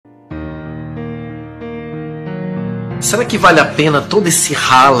Será que vale a pena todo esse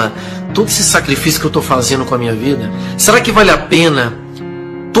rala, todo esse sacrifício que eu estou fazendo com a minha vida? Será que vale a pena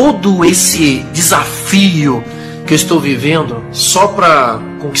todo esse desafio que eu estou vivendo só para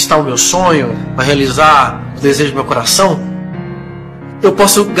conquistar o meu sonho, para realizar o desejo do meu coração? Eu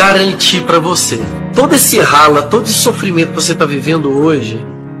posso garantir para você, todo esse rala, todo esse sofrimento que você está vivendo hoje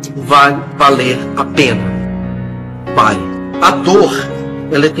vai valer a pena. Vai. A dor,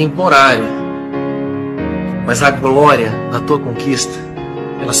 ela é temporária. Mas a glória da tua conquista,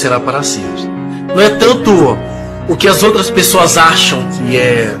 ela será para sempre. Não é tanto o que as outras pessoas acham que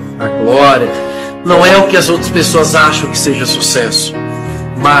é a glória, não é o que as outras pessoas acham que seja sucesso,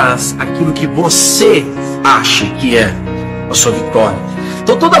 mas aquilo que você acha que é a sua vitória.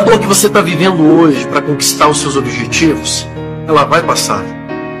 Então toda a dor que você está vivendo hoje para conquistar os seus objetivos, ela vai passar.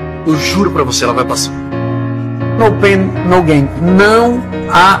 Eu juro para você, ela vai passar. No pain, no gain. Não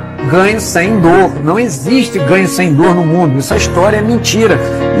há ganho sem dor. Não existe ganho sem dor no mundo. Essa história é mentira.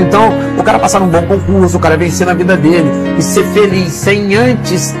 Então, o cara passar num bom concurso, o cara vencer na vida dele e ser feliz sem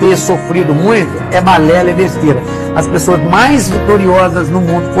antes ter sofrido muito, é balela, é besteira. As pessoas mais vitoriosas no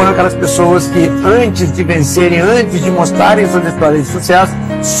mundo foram aquelas pessoas que antes de vencerem, antes de mostrarem suas histórias de sucesso,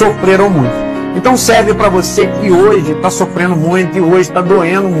 sofreram muito. Então serve para você que hoje está sofrendo muito e hoje está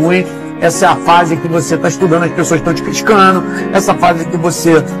doendo muito. Essa é a fase que você está estudando, as pessoas estão te criticando. Essa fase que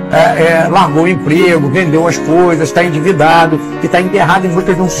você largou o emprego, vendeu as coisas, está endividado, que está enterrado em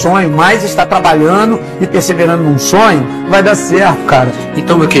busca de um sonho, mas está trabalhando e perseverando num sonho, vai dar certo, cara.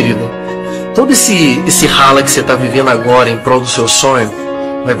 Então, meu querido, todo esse rala que você está vivendo agora em prol do seu sonho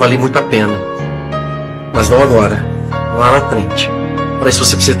vai valer muito a pena. Mas não agora, lá na frente. Para isso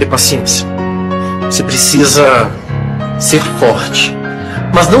você precisa ter paciência. Você precisa ser forte.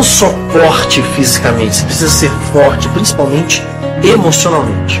 Mas não só forte fisicamente, você precisa ser forte, principalmente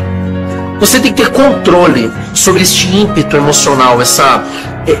emocionalmente. Você tem que ter controle sobre este ímpeto emocional, essa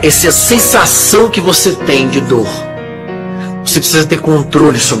sensação que você tem de dor. Você precisa ter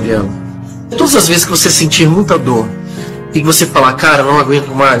controle sobre ela. Todas as vezes que você sentir muita dor e que você falar, cara, não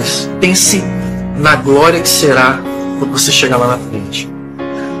aguento mais, pense na glória que será quando você chegar lá na frente.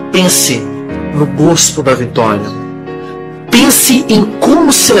 Pense no gosto da vitória. Pense em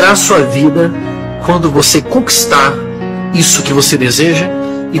como será a sua vida quando você conquistar isso que você deseja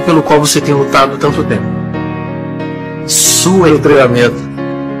e pelo qual você tem lutado tanto tempo. Sua treinamento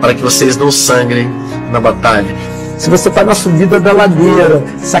para que vocês não sangrem na batalha. Se você está na subida da ladeira,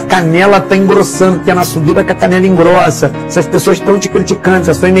 se a canela está engrossando, porque é na subida que a canela engrossa, se as pessoas estão te criticando, se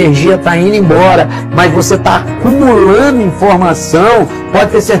a sua energia está indo embora, mas você está acumulando informação,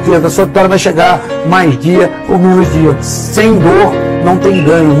 pode ter certeza, a sua vitória vai chegar mais dia ou menos dia. Sem dor, não tem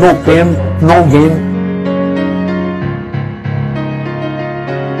ganho. No pain, no gain.